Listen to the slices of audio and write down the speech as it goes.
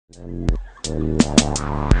Hello.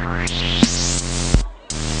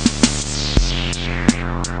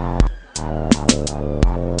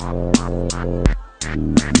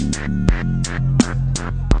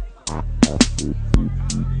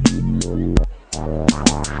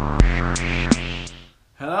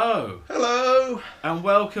 Hello. And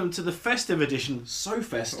welcome to the festive edition, so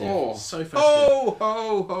festive, Ho,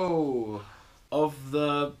 ho, ho. of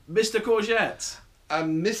the Mr. Courgette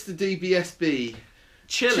And Mr. DBSB.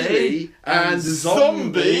 Chilli and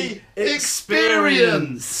Zombie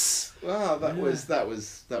Experience. Wow, that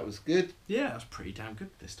was good. Yeah, that's pretty damn good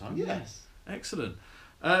this time. Yes. Excellent.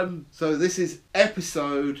 So this is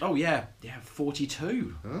episode...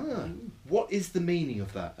 42. What is the meaning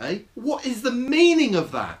of that, eh? What is the meaning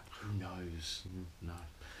of that? Who knows? No.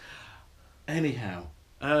 Anyhow,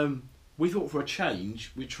 we thought for a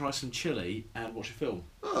change we'd try some chili and watch a film.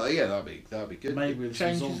 Oh yeah, that'd be good. Maybe with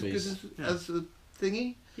some zombies. As a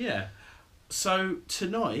thingy. Yeah. So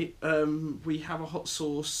tonight we have a hot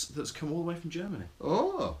sauce that's come all the way from Germany.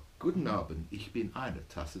 Oh, guten Abend. Ich bin eine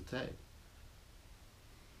Tasse Tee.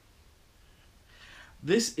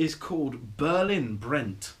 This is called Berlin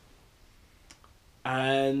Brent,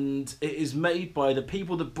 and it is made by the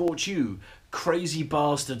people that bought you Crazy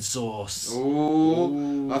Bastard sauce.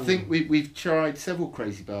 Oh, I think we've tried several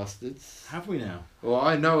Crazy Bastards. Have we now? Well,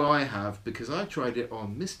 I know I have because I tried it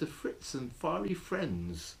on Mr. Fritz and Fiery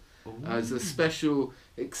Friends as a special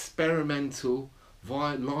experimental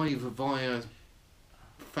live via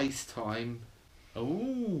FaceTime.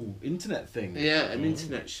 Oh, internet thing. Yeah, an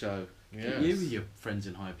internet show. Yes. You with your friends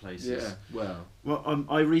in high places. Yeah, well,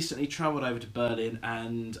 I recently travelled over to Berlin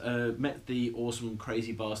and met the awesome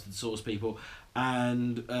Crazy Bastard sauce people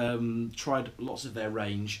and tried lots of their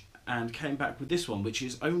range and came back with this one, which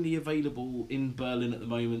is only available in Berlin at the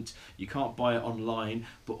moment. You can't buy it online,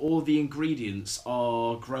 but all the ingredients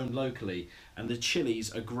are grown locally and the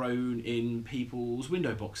chilies are grown in people's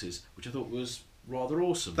window boxes, which I thought was rather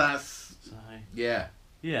awesome. Yeah.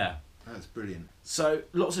 That's brilliant. So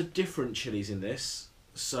lots of different chilies in this.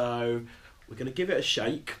 So we're going to give it a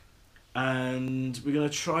shake, and we're going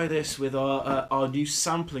to try this with our new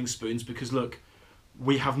sampling spoons because look,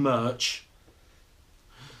 we have merch.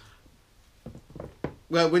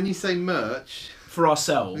 Well, when you say merch, for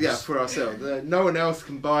ourselves. Yeah, for ourselves. No one else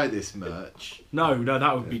can buy this merch. No,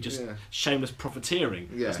 that would be just shameless profiteering.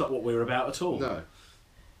 Yeah. That's not what we're about at all. No.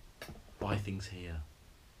 Buy things here.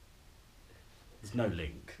 There's no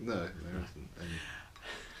link. No, there isn't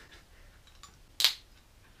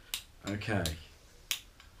any. Okay.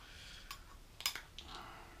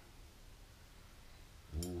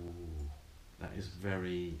 Ooh, that is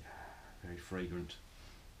very, very fragrant.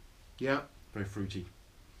 Yeah. Very fruity.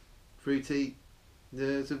 Fruity.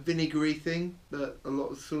 There's a vinegary thing that a lot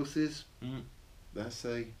of sauces. That's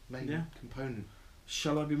a main component.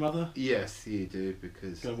 Shall I be mother? Yes, you do,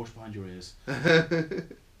 because... Go and wash behind your ears.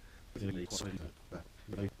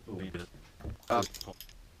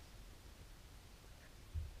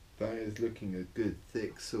 That is looking a good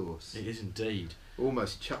thick sauce. It is indeed.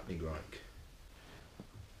 Almost chutney-like.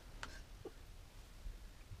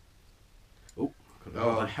 Oh,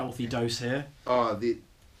 got a healthy dose here. Oh, the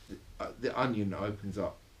onion opens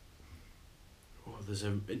up. Oh, there's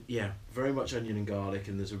very much onion and garlic,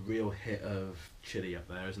 and there's a real hit of chili up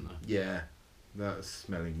there, isn't there? Yeah, that's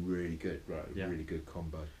smelling really good. Right, yeah. Really good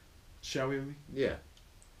combo. Shall we? Yeah.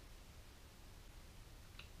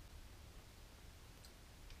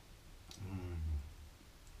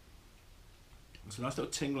 It's a nice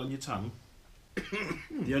little tingle on your tongue.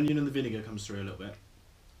 The onion and the vinegar comes through a little bit.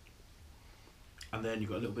 And then you've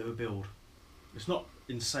got a little bit of a build. It's not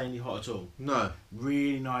insanely hot at all. No.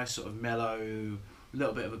 Really nice sort of mellow,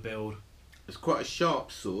 little bit of a build. It's quite a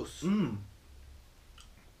sharp sauce.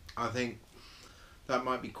 I think that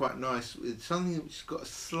might be quite nice. It's something which's got a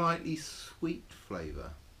slightly sweet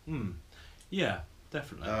flavour. Yeah,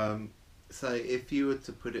 definitely. So if you were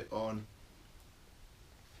to put it on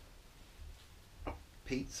a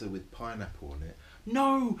pizza with pineapple on it.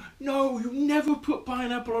 No, you never put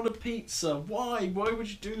pineapple on a pizza. Why? Why would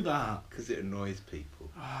you do that? Because it annoys people.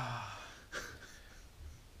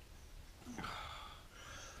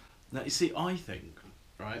 Now, you see, I think,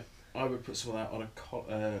 right, I would put some of that on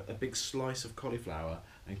a big slice of cauliflower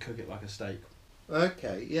and cook it like a steak.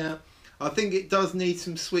 Okay, yeah. I think it does need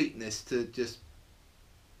some sweetness to just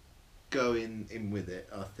go in with it,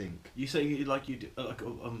 I think. You say you do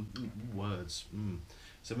words.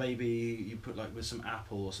 So maybe you put like with some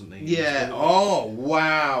apple or something. Yeah. Oh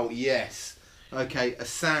wow. Yes. Okay. A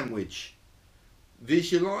sandwich.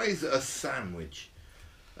 Visualize a sandwich.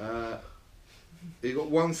 You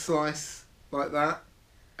got one slice like that,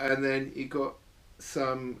 and then you got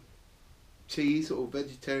some cheese or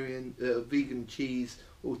vegetarian, vegan cheese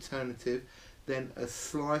alternative, then a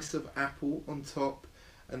slice of apple on top,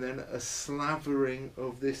 and then a slavering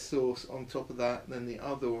of this sauce on top of that, and then the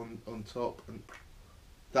other one on top, and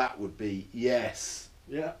that would be yes.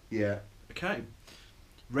 Yeah. Yeah. Okay.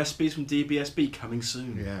 Recipes from DBSB coming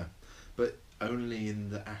soon. Yeah, but only in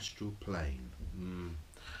the astral plane.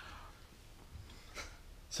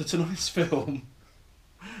 So tonight's film.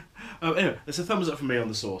 Oh, anyway, there's a thumbs up from me on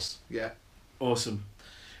the sauce. Yeah. Awesome.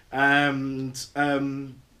 And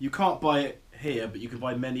you can't buy it here, but you can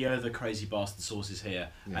buy many other crazy bastard sauces here,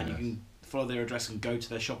 and you can follow their address and go to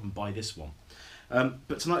their shop and buy this one.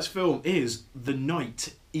 But tonight's film is The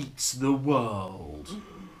Night Eats the World.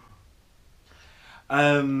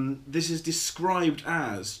 This is described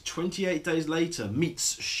as 28 days later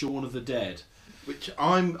meets Shaun of the Dead, which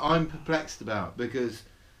I'm perplexed about, because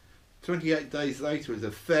 28 Days Later is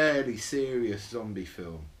a fairly serious zombie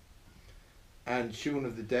film, and Shaun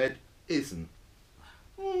of the Dead isn't.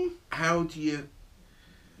 How do you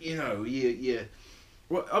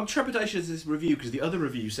Well, I'm trepidatious of this review because the other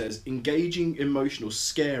review says engaging, emotional,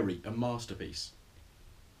 scary, a masterpiece.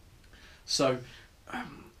 So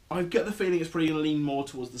I get the feeling it's probably going to lean more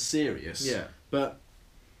towards the serious. Yeah. But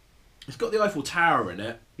it's got the Eiffel Tower in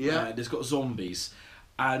it. Yeah. And it's got zombies.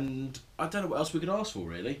 And I don't know what else we could ask for,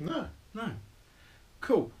 really. No.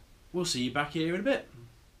 Cool. We'll see you back here in a bit.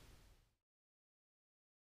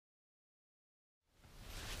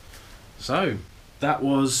 So, that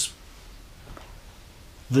was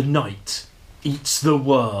The Night Eats the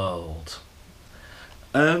World.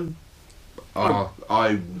 I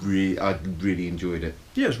really enjoyed it.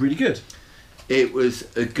 Yeah, it was really good. It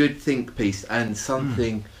was a good think piece and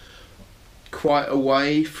something quite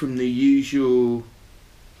away from the usual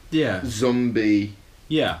zombie.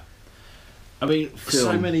 Yeah. I mean, film.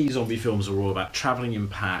 So many zombie films are all about travelling in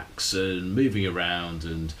packs and moving around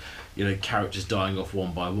and, characters dying off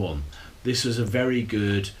one by one. This was a very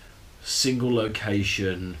good single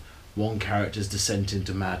location, one character's descent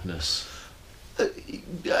into madness.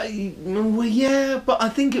 Well, yeah, but I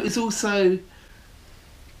think it was also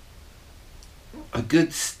a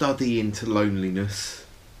good study into loneliness,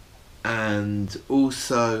 and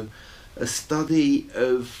also a study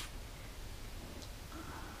of,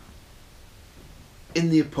 in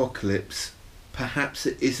the apocalypse, perhaps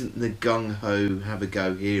it isn't the gung-ho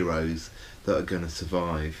have-a-go heroes that are going to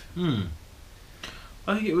survive.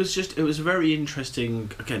 I think it was very interesting.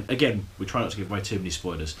 Again, we try not to give away too many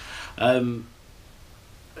spoilers.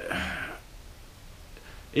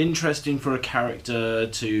 Interesting for a character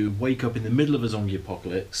to wake up in the middle of a zombie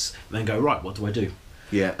apocalypse and then go, right, what do I do?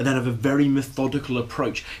 Yeah. And then have a very methodical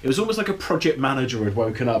approach. It was almost like a project manager had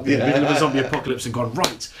woken up in the middle of a zombie apocalypse and gone,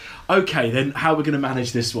 right, okay, then how are we going to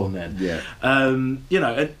manage this one then? Yeah. And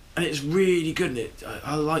it's really good.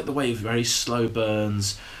 I like the way it very slow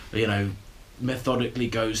burns, methodically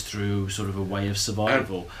goes through sort of a way of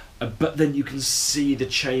survival. But then you can see the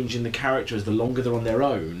change in the character as the longer they're on their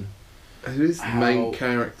own. Who is the main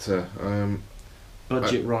character?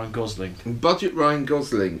 Budget Ryan Gosling. Budget Ryan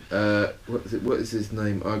Gosling. What is his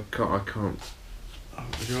name? I can't. Oh,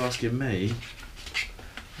 you're asking me.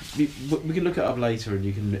 We can look it up later and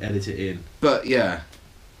you can edit it in. But yeah,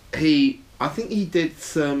 I think he did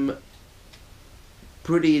some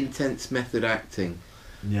pretty intense method acting.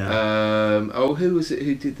 Yeah. Who was it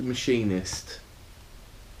who did The Machinist?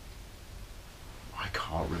 I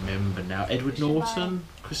can't remember now. Edward Norton?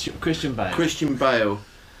 Christian Bale. Christian Bale.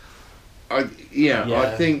 I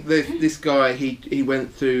think this guy, he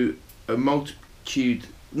went through a multitude,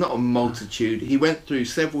 not a multitude, he went through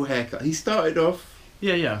several haircuts. He started off...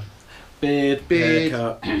 Yeah. Beard,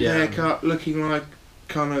 haircut, looking like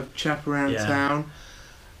kind of chap around town.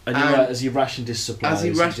 And as he rationed his supplies.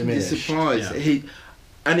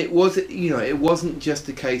 And it was, it wasn't just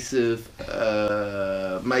a case of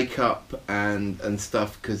makeup and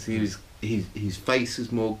stuff, because his face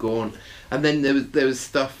was more gaunt, and then there was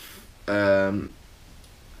stuff with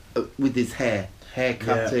his hair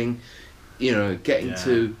cutting, getting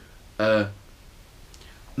to.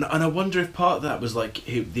 And I wonder if part of that was like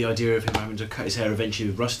the idea of him having to cut his hair eventually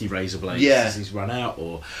with rusty razor blades as he's run out,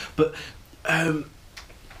 but I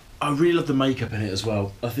really love the makeup in it as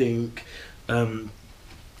well. I think.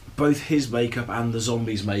 Both his makeup and the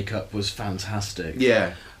zombies' makeup was fantastic.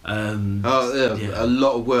 Yeah. A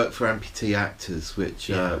lot of work for amputee actors, which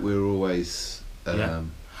we're always. Well,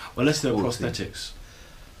 unless they were prosthetics.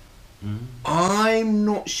 I'm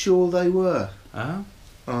not sure they were. Oh.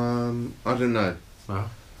 I don't know. Well,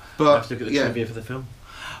 but I have to look at the trivia for the film.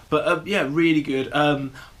 But really good.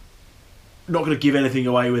 not going to give anything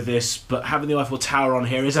away with this, but having the Eiffel Tower on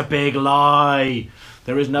here is a big lie.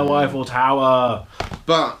 There is no Eiffel Tower.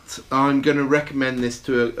 But I'm going to recommend this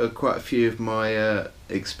to quite a few of my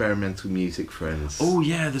experimental music friends. Oh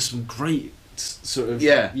yeah, there's some great sort of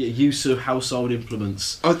use of household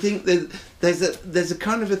implements. I think there's a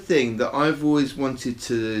kind of a thing that I've always wanted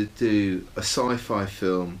to do, a sci-fi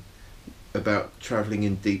film about travelling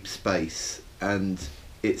in deep space, and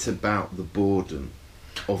it's about the boredom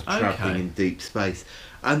of travelling in deep space.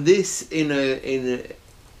 And this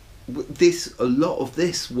a lot of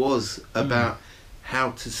this was about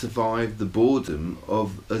how to survive the boredom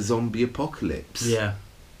of a zombie apocalypse. Yeah,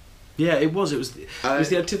 it was. It was the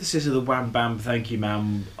antithesis of the wham bam thank you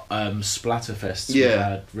ma'am splatterfests we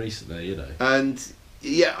had recently. You know, and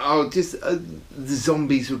the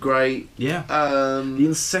zombies were great. Yeah, the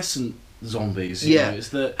incessant zombies. You know,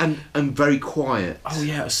 it's and very quiet. Oh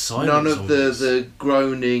yeah, silent. None of zombies. the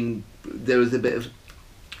groaning. There was a bit of.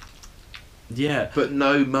 Yeah. But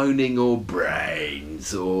no moaning or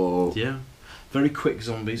brains or... Yeah. Very quick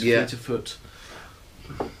zombies, fleet of foot.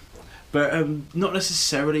 But not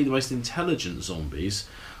necessarily the most intelligent zombies,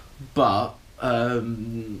 but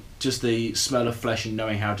just the smell of flesh and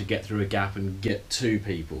knowing how to get through a gap and get to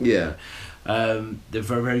people. Yeah. They're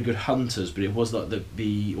very, very good hunters, but it was like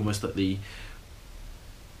the almost like the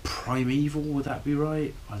primeval, would that be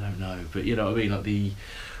right? I don't know. But you know what I mean? Like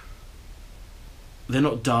they're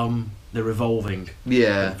not dumb. They're evolving,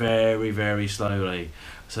 very, very slowly.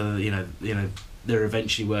 So you know, they're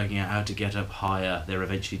eventually working out how to get up higher. They're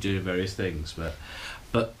eventually doing various things,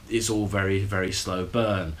 but it's all very, very slow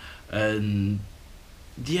burn. And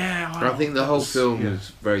I think the whole film was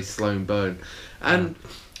very slow burn. And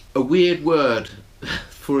a weird word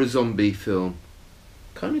for a zombie film,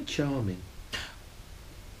 kind of charming.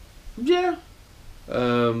 Yeah.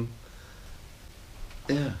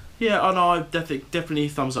 Yeah, oh no, definitely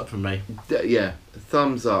thumbs up from me.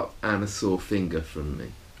 Thumbs up and a sore finger from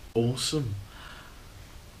me. Awesome.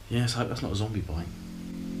 Yes, I hope that's not a zombie bite.